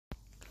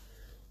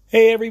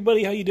Hey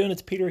everybody, how you doing?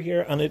 It's Peter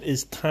here, and it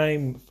is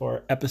time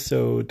for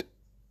episode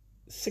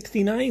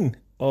 69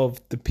 of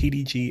the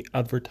PDG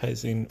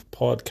Advertising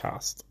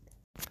Podcast.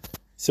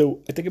 So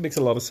I think it makes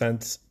a lot of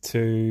sense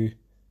to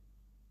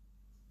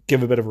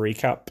give a bit of a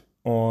recap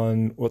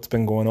on what's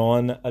been going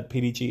on at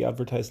PDG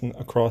Advertising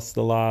across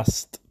the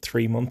last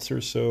 3 months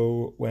or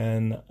so,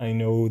 when I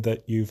know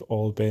that you've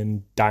all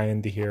been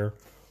dying to hear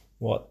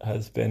what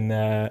has been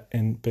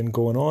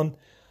going on.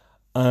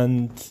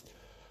 And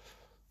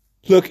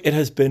look, it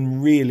has been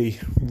really,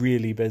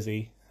 really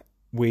busy.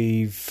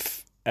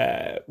 We've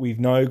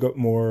now got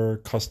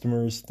more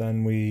customers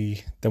than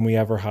we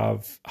ever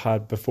have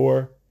had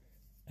before.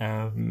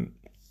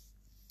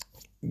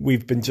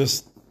 We've been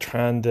just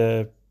trying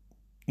to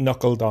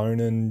knuckle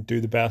down and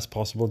do the best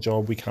possible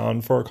job we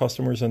can for our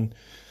customers, and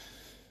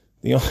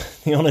the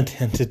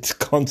unintended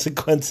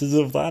consequences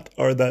of that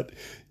are that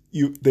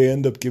they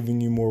end up giving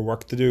you more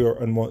work to do,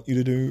 and want you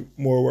to do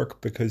more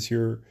work because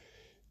you're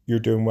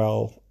doing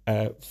well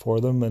for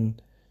them.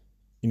 And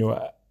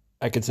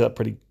I can say that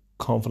pretty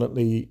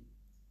confidently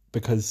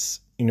because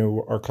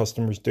our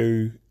customers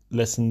do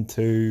listen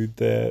to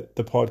the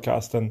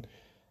podcast, and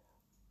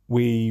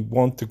we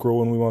want to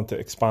grow and we want to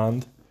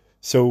expand.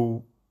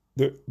 So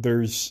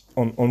there's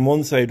on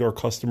one side our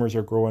customers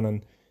are growing,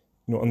 and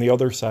on the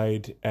other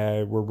side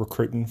we're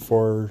recruiting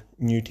for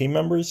new team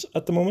members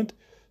at the moment.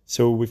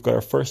 So we've got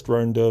our first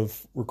round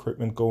of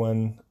recruitment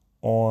going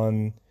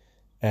on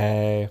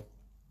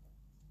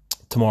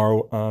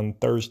tomorrow and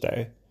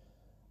Thursday,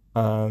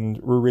 and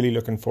we're really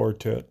looking forward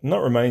to it. And that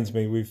reminds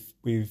me,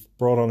 we've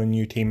brought on a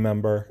new team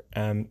member,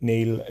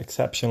 Neil,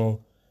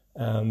 exceptional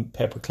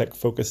pay-per-click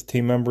focused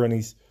team member, and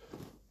he's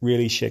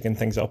really shaking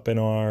things up in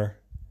our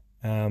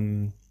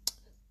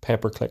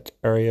pay-per-click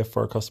area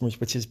for our customers,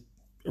 which is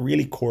a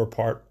really core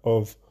part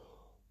of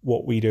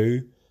what we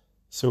do.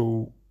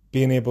 So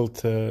being able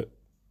to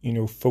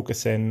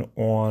focus in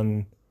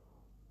on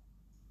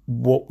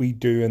what we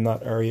do in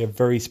that area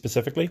very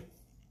specifically.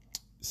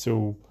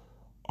 So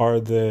are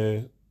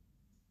the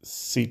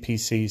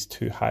CPCs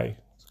too high,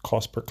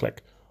 cost per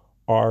click?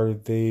 Are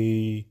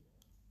the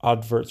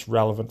adverts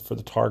relevant for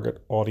the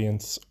target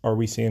audience? Are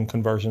we seeing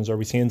conversions? Are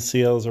we seeing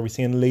sales? Are we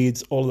seeing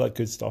leads? All of that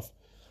good stuff.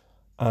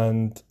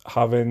 And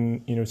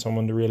having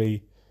someone to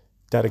really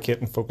dedicate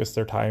and focus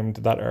their time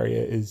to that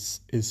area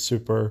is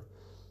super,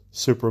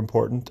 super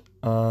important.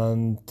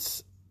 And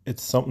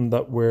it's something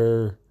that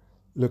we're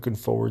looking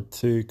forward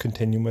to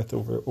continuing with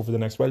over the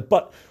next while.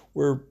 But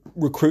we're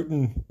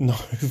recruiting now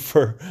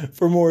for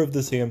more of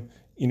the same,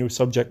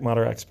 subject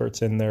matter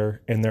experts in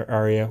their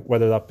area,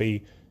 whether that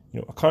be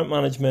account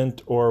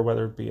management, or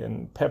whether it be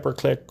in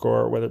pay-per-click,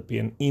 or whether it be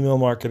in email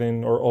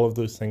marketing, or all of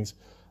those things.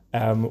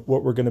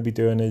 What we're going to be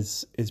doing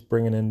is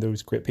bringing in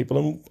those great people,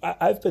 and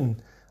I've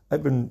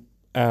been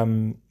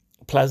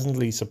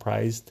pleasantly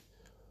surprised.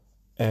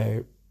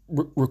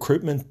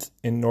 Recruitment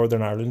in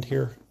Northern Ireland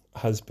here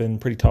has been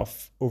pretty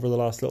tough over the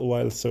last little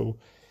while. So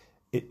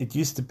it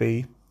used to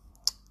be,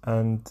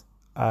 and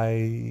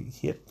I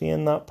hate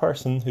being that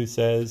person who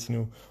says,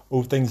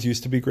 things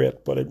used to be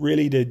great, but it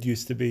really did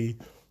used to be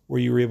where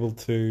you were able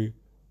to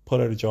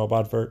put out a job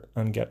advert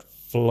and get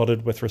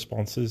flooded with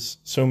responses,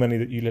 so many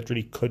that you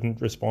literally couldn't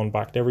respond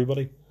back to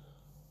everybody.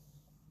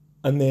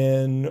 And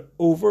then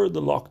over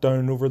the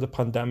lockdown, over the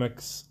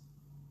pandemics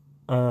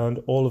and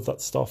all of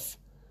that stuff,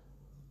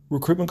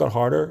 recruitment got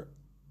harder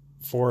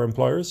for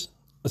employers,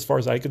 as far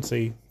as I could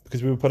see,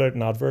 because we would put out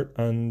an advert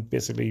and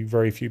basically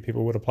very few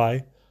people would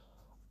apply.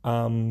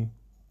 And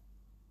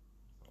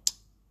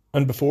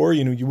before,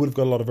 you would have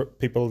got a lot of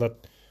people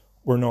that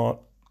were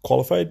not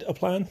qualified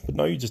applying, but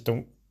now you just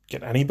don't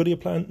get anybody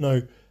applying.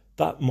 Now,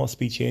 that must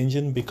be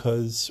changing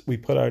because we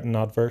put out an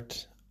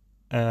advert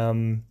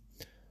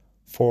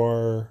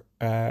for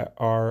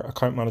our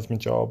account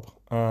management job,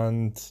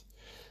 and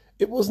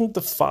it wasn't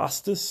the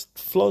fastest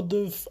flood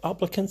of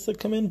applicants that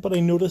come in, but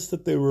I noticed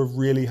that they were of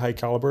really high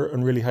caliber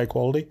and really high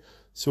quality.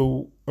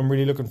 So I'm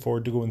really looking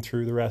forward to going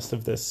through the rest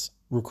of this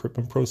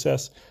recruitment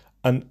process,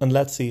 and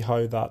let's see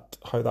how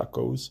that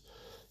goes.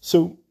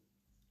 So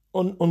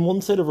on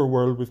one side of our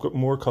world, we've got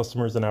more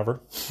customers than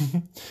ever.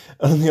 And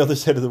on the other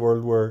side of the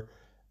world, we're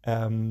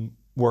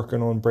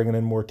working on bringing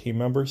in more team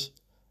members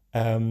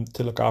to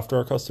look after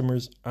our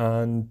customers,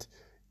 and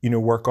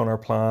work on our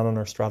plan and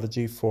our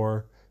strategy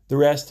for the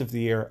rest of the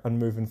year and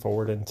moving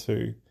forward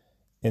into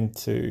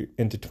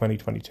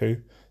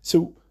 2022.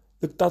 So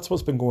look, that's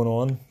what's been going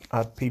on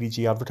at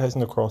PDG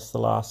Advertising across the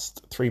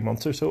last 3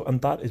 months or so,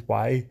 and that is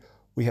why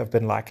we have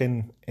been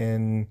lacking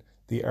in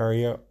the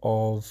area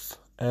of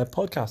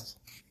podcasts.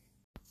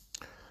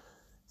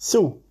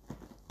 So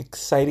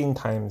exciting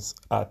times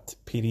at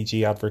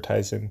PDG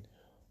Advertising.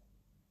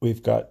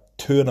 We've got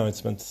 2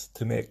 announcements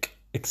to make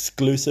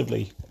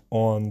exclusively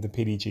on the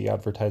PDG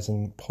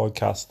Advertising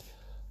podcast.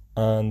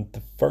 And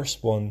the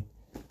first one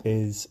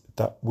is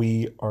that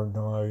we are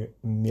now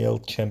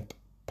MailChimp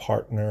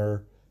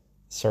partner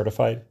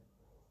certified,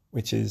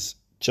 which is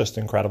just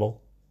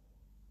incredible.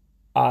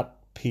 At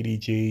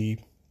PDG,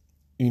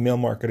 email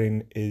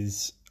marketing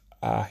is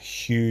a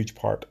huge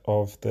part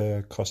of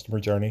the customer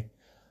journey.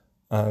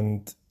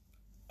 And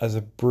as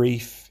a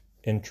brief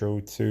intro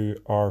to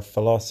our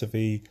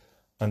philosophy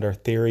and our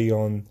theory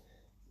on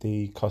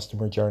the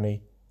customer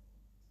journey,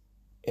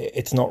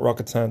 it's not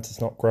rocket science,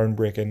 it's not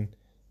groundbreaking,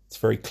 it's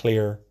very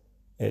clear.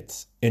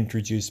 It's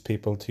introduce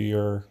people to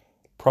your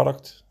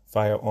product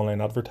via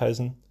online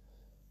advertising,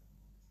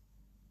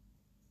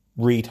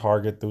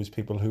 retarget those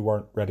people who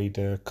weren't ready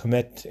to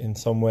commit in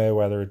some way,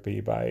 whether it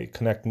be by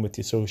connecting with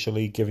you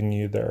socially, giving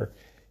you their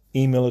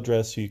email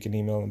address so you can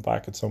email them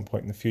back at some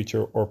point in the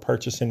future, or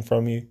purchasing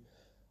from you.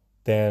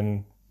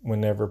 Then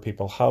whenever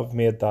people have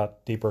made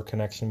that deeper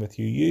connection with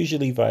you,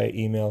 usually via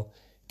email,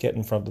 get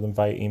in front of them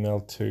via email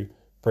to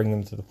bring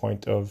them to the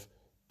point of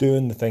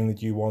doing the thing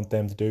that you want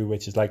them to do,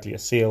 which is likely a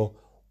sale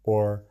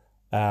or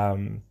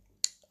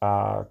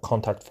a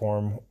contact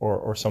form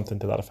or something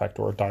to that effect,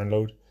 or a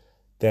download.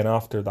 Then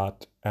after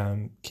that,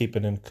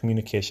 keeping in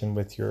communication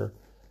with your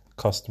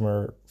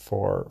customer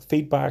for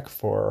feedback,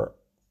 for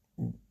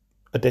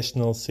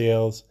additional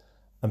sales,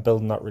 and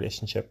building that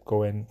relationship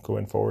going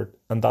forward.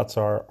 And that's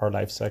our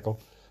life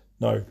cycle.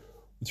 Now,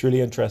 what's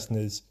really interesting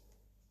is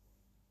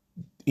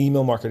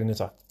email marketing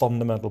is a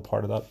fundamental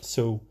part of that.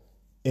 So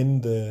in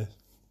the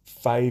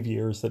 5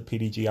 years that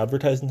PDG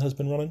Advertising has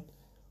been running,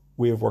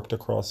 we have worked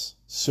across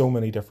so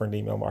many different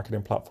email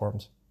marketing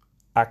platforms: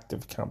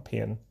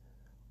 ActiveCampaign,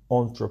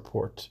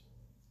 OntReport,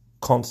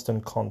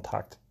 Constant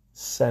Contact,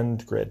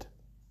 SendGrid,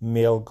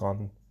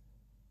 Mailgun,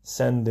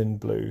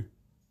 Sendinblue,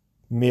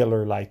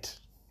 MailerLite.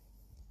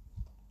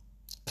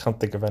 Can't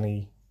think of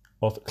any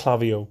of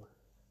Klaviyo.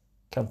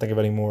 Can't think of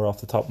any more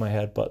off the top of my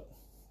head, but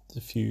there's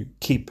a few.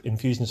 Keep,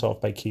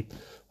 Infusionsoft by Keep,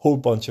 whole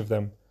bunch of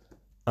them.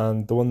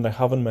 And the one that I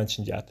haven't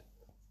mentioned yet,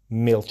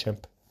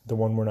 MailChimp, the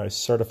one we're now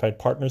certified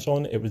partners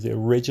on. It was the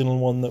original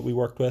one that we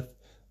worked with,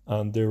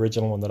 and the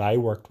original one that I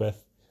worked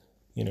with,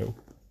 I'd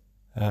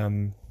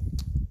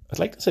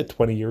like to say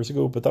 20 years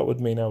ago, but that would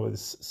mean I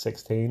was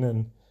 16,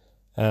 and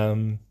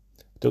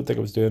don't think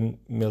I was doing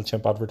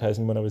MailChimp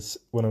advertising when I was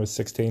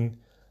 16.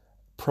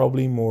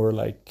 Probably more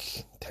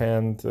like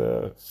 10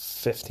 to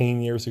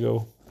 15 years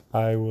ago.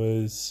 I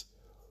was,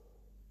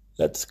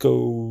 let's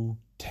go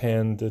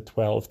 10 to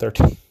 12,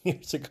 13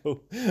 years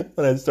ago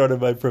when I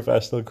started my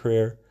professional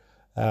career,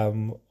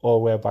 all the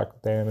way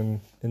back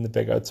then in the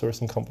big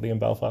outsourcing company in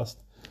Belfast.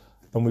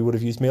 And we would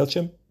have used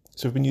MailChimp.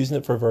 So we've been using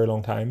it for a very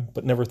long time,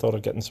 but never thought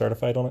of getting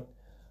certified on it.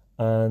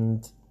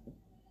 And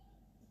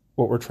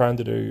what we're trying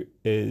to do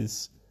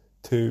is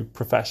to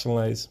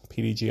professionalize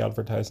PDG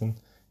advertising,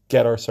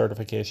 get our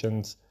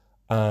certifications,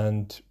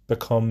 and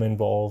become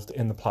involved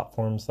in the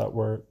platforms that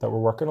we're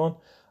working on.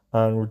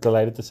 And we're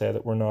delighted to say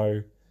that we're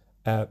now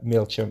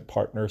MailChimp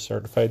partner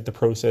certified. The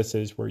process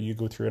is where you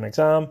go through an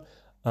exam,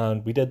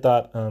 and we did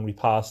that and we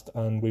passed,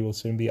 and we will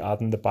soon be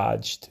adding the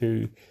badge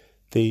to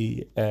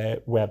the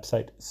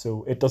website.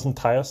 So it doesn't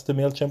tie us to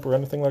MailChimp or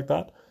anything like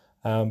that,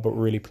 but we're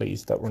really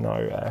pleased that we're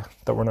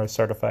now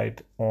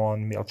certified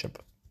on MailChimp.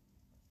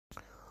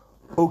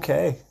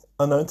 Okay,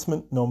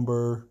 announcement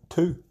number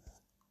 2.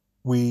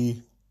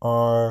 We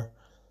are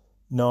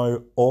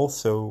now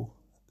also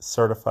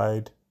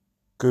certified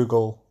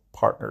Google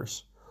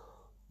partners.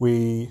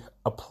 We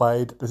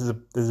applied. This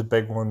is a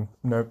big one.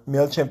 Now,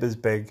 MailChimp is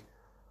big,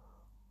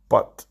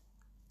 but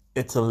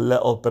it's a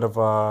little bit of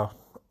a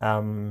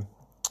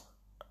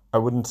I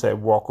wouldn't say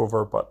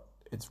walkover, but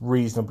it's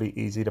reasonably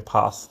easy to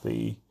pass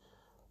the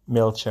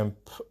MailChimp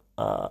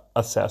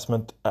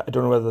assessment. I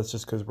don't know whether that's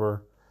just because we're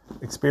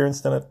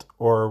experienced in it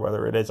or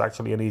whether it is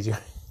actually an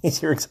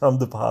easier exam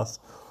to pass.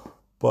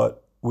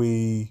 But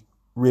we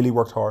really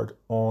worked hard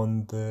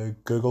on the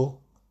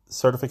Google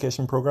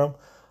certification program,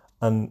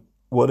 and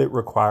what it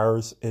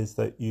requires is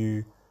that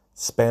you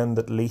spend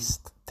at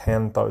least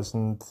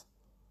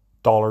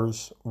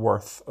 $10,000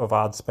 worth of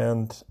ad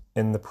spend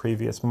in the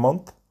previous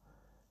month.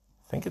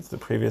 I think it's the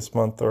previous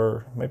month,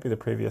 or maybe the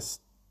previous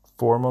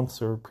 4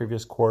 months or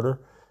previous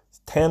quarter. It's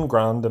 10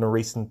 grand in a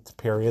recent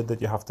period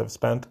that you have to have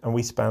spent, and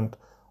we spent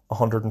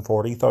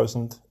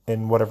 140,000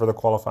 in whatever the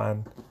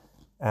qualifying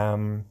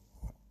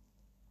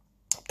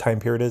time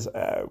period is.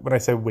 When I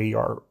say we,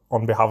 are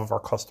on behalf of our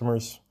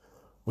customers,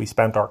 we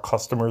spent our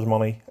customers'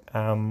 money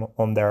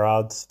on their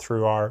ads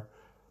through our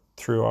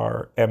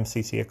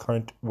MCC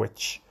account,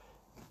 which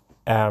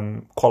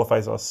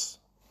qualifies us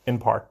in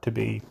part to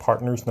be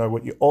partners. Now,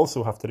 what you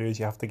also have to do is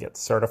you have to get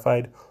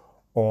certified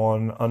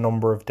on a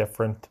number of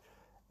different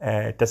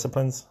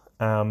disciplines,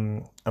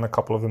 and a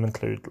couple of them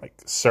include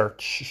like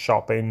search,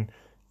 shopping,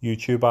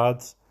 YouTube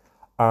ads.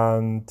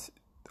 And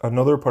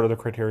another part of the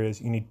criteria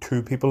is you need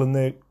 2 people in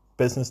the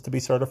business to be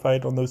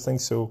certified on those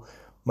things. So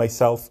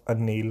myself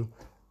and Neil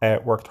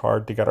worked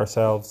hard to get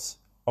ourselves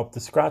up to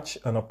scratch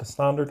and up to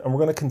standard, and we're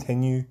going to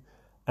continue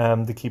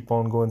to keep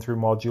on going through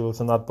modules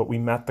and that, but we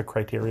met the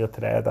criteria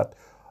today that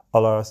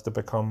allow us to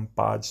become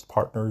badged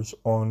partners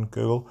on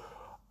Google.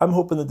 I'm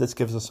hoping that this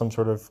gives us some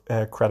sort of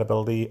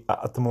credibility.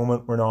 At the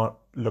moment, we're not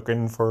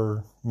looking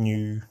for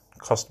new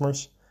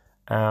customers.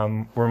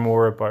 We're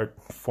more about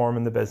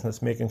forming the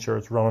business, making sure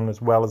it's running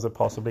as well as it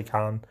possibly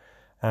can.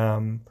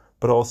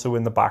 but also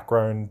in the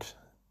background,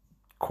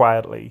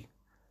 quietly,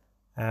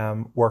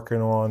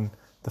 working on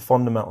the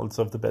fundamentals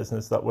of the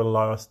business that will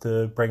allow us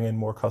to bring in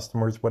more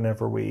customers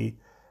whenever we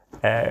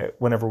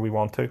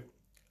want to.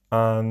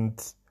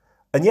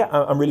 And yeah,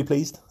 I'm really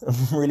pleased.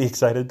 I'm really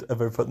excited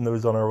about putting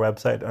those on our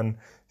website and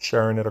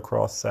sharing it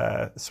across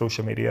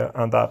social media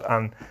and that.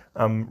 And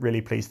I'm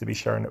really pleased to be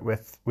sharing it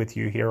with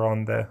you here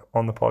on the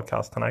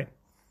podcast tonight.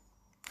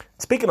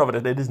 Speaking of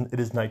it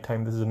is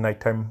nighttime. This is a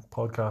nighttime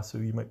podcast, so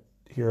you might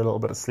hear a little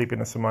bit of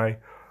sleepiness in my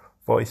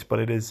voice, but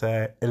it is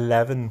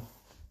 11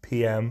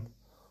 p.m.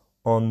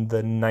 on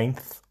the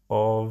 7th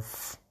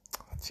of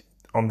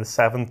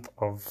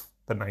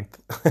the 9th,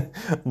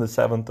 on the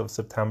 7th of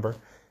September.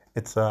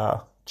 It's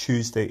a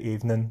Tuesday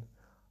evening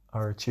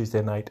or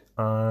Tuesday night,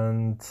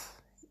 and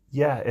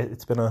yeah,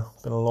 it's been a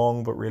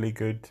long but really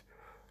good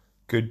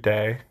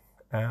day,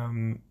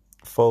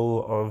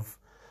 full of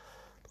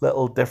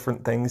little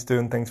different things,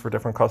 doing things for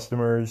different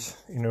customers,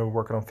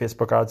 working on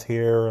Facebook ads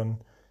here and,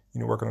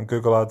 working on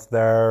Google ads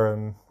there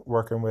and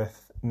working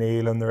with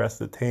Neil and the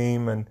rest of the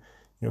team and,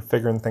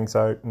 figuring things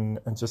out and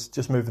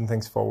just moving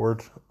things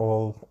forward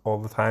all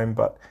the time.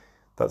 But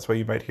that's why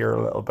you might hear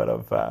a little bit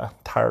of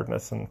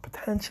tiredness and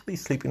potentially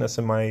sleepiness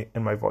in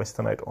my voice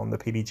tonight on the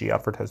PDG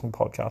Advertising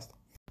Podcast.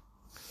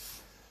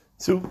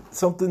 So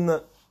something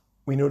that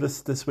we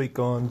noticed this week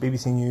on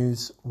BBC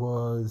News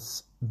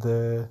was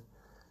the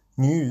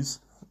news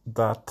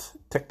that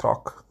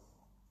TikTok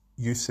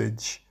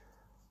usage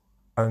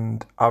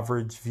and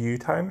average view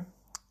time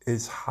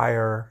is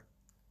higher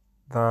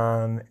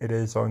than it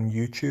is on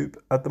YouTube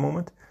at the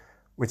moment,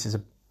 which is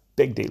a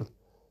big deal.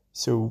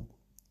 So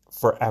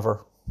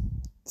forever,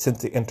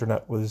 since the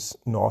internet was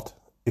not,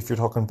 if you're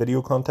talking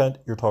video content,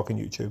 you're talking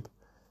YouTube.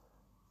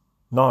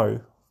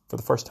 Now, for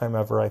the first time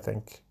ever, I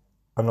think,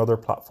 another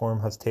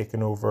platform has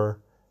taken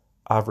over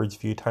average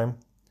view time.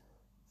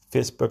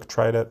 Facebook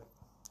tried it.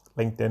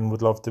 LinkedIn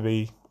would love to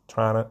be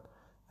trying it.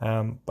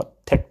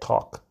 But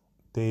TikTok,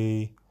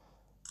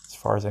 as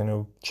far as I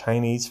know,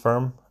 Chinese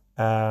firm,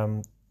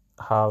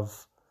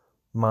 have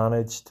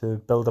managed to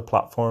build a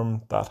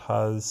platform that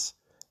has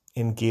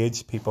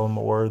engaged people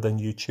more than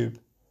YouTube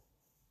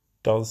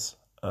does.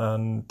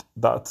 And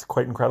that's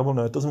quite incredible.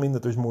 Now, it doesn't mean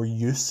that there's more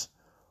use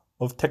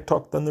of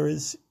TikTok than there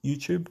is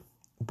YouTube,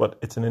 but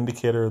it's an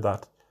indicator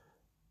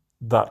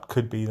that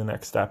could be the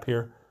next step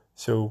here.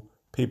 So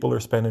people are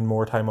spending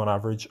more time on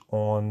average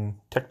on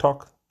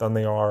TikTok than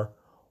they are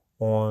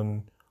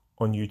on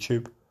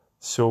YouTube.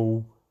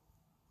 So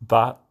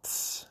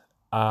that's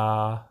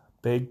a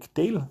big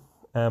deal.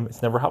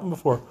 It's never happened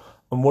before.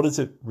 And what does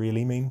it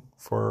really mean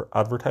for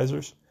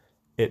advertisers?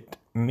 It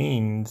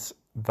means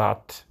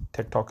that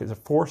TikTok is a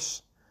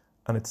force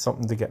and it's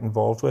something to get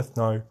involved with.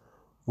 Now,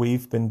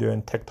 we've been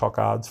doing TikTok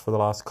ads for the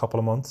last couple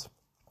of months.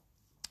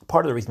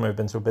 Part of the reason why I've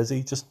been so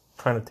busy, just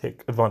trying to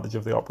take advantage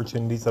of the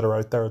opportunities that are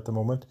out there at the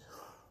moment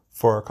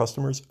for our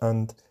customers.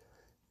 And,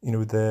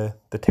 the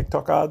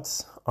TikTok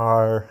ads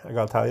are, I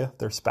gotta tell you,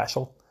 they're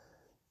special.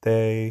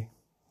 You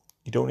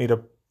don't need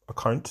a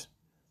account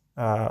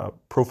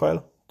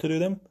profile to do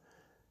them.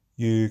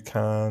 You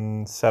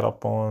can set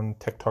up on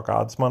TikTok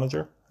Ads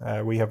Manager.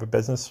 We have a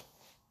business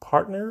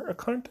partner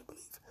account, I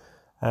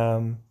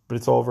believe. But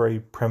it's all very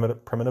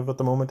primitive at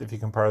the moment if you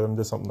compare them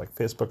to something like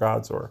Facebook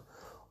ads or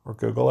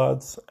Google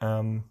ads.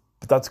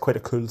 But that's quite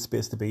a cool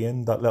space to be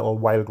in, that little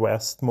Wild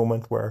West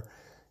moment where,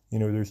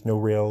 there's no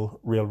real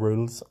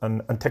rules.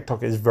 And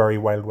TikTok is very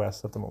Wild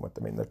West at the moment.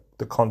 I mean,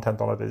 the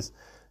content on it is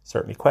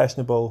certainly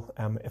questionable.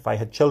 If I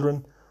had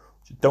children,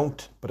 which I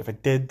don't, but if I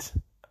did,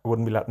 I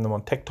wouldn't be letting them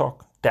on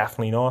TikTok.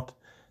 Definitely not.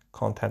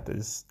 Content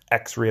is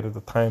X-rated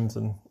at times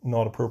and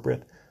not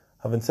appropriate.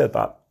 Having said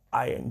that,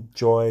 I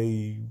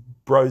enjoy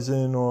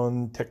browsing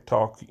on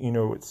TikTok.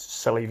 It's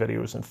silly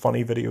videos and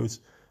funny videos.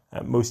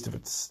 Most of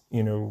it's,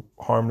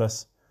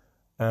 harmless.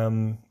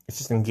 It's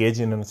just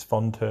engaging and it's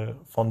fun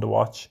to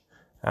watch.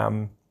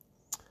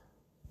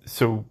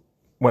 So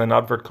when an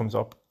advert comes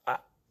up,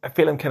 I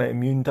feel I'm kind of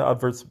immune to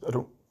adverts. I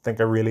don't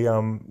think I really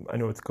am. I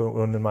know it's going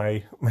on in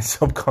my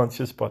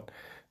subconscious, but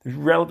there's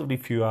relatively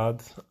few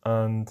ads.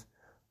 And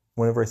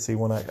whenever I see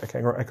one, I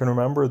can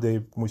remember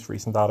the most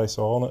recent ad I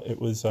saw on it. It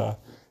was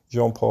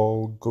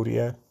Jean-Paul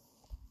Gaultier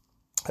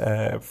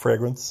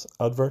fragrance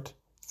advert.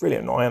 It's really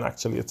annoying,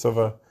 actually. It's of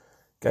a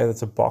guy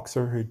that's a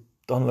boxer who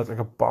doesn't look like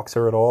a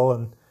boxer at all,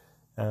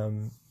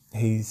 and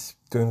he's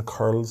doing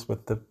curls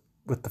with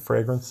the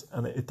fragrance,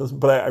 and it doesn't.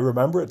 But I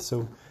remember it,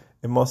 so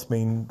it must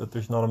mean that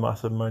there's not a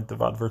massive amount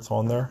of adverts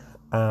on there,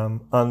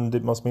 and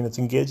it must mean it's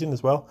engaging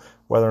as well.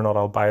 Whether or not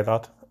I'll buy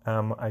that,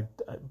 I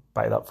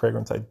buy that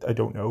fragrance, I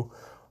don't know,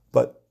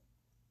 but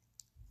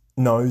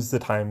now's the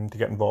time to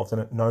get involved in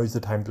it. Now's the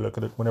time to look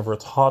at it whenever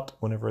it's hot,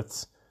 whenever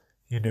it's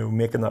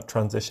making that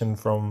transition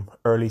from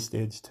early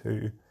stage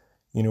to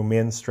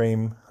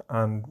mainstream,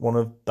 and one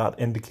of that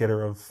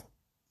indicator of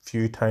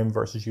view time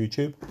versus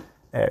YouTube,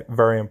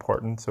 very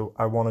important. So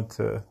I wanted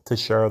to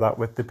share that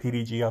with the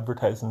PDG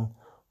Advertising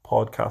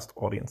Podcast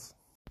audience.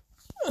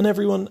 And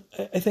everyone,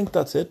 I think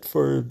that's it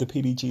for the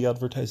PDG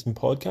Advertising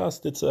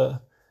Podcast. It's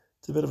a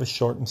it's a bit of a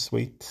short and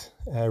sweet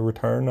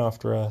return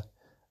after a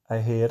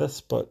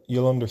hiatus, but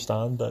you'll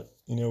understand that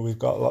we've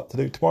got a lot to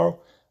do tomorrow,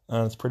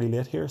 and it's pretty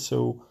late here,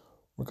 so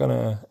we're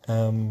gonna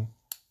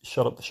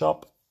shut up the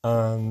shop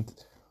and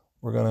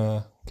we're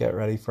gonna get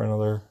ready for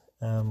another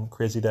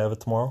crazy day of it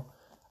tomorrow.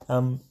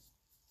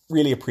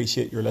 Really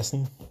appreciate your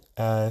listening.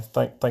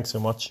 Thanks so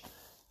much.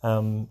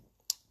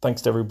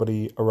 Thanks to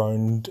everybody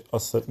around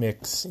us that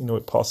makes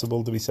it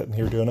possible to be sitting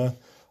here doing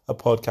a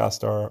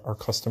podcast. Our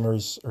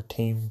customers, our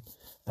team,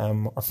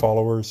 our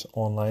followers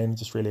online.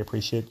 Just really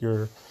appreciate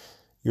your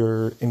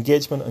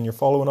engagement and your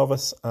following of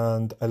us,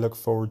 and I look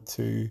forward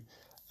to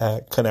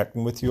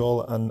connecting with you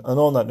all. And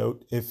on that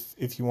note,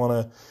 if you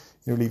want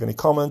to leave any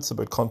comments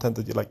about content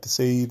that you'd like to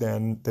see,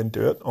 then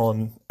do it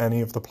on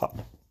any of the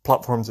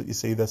platforms that you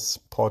see this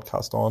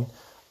podcast on.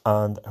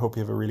 And I hope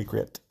you have a really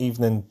great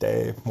evening,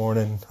 day,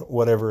 morning,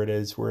 whatever it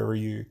is, wherever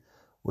you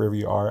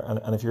are.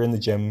 And if you're in the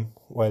gym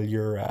while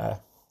you're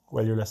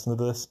listening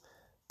to this,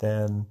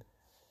 then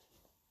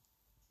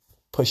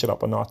push it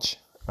up a notch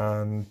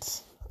and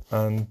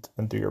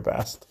do your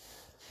best.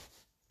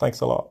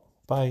 Thanks a lot.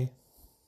 Bye.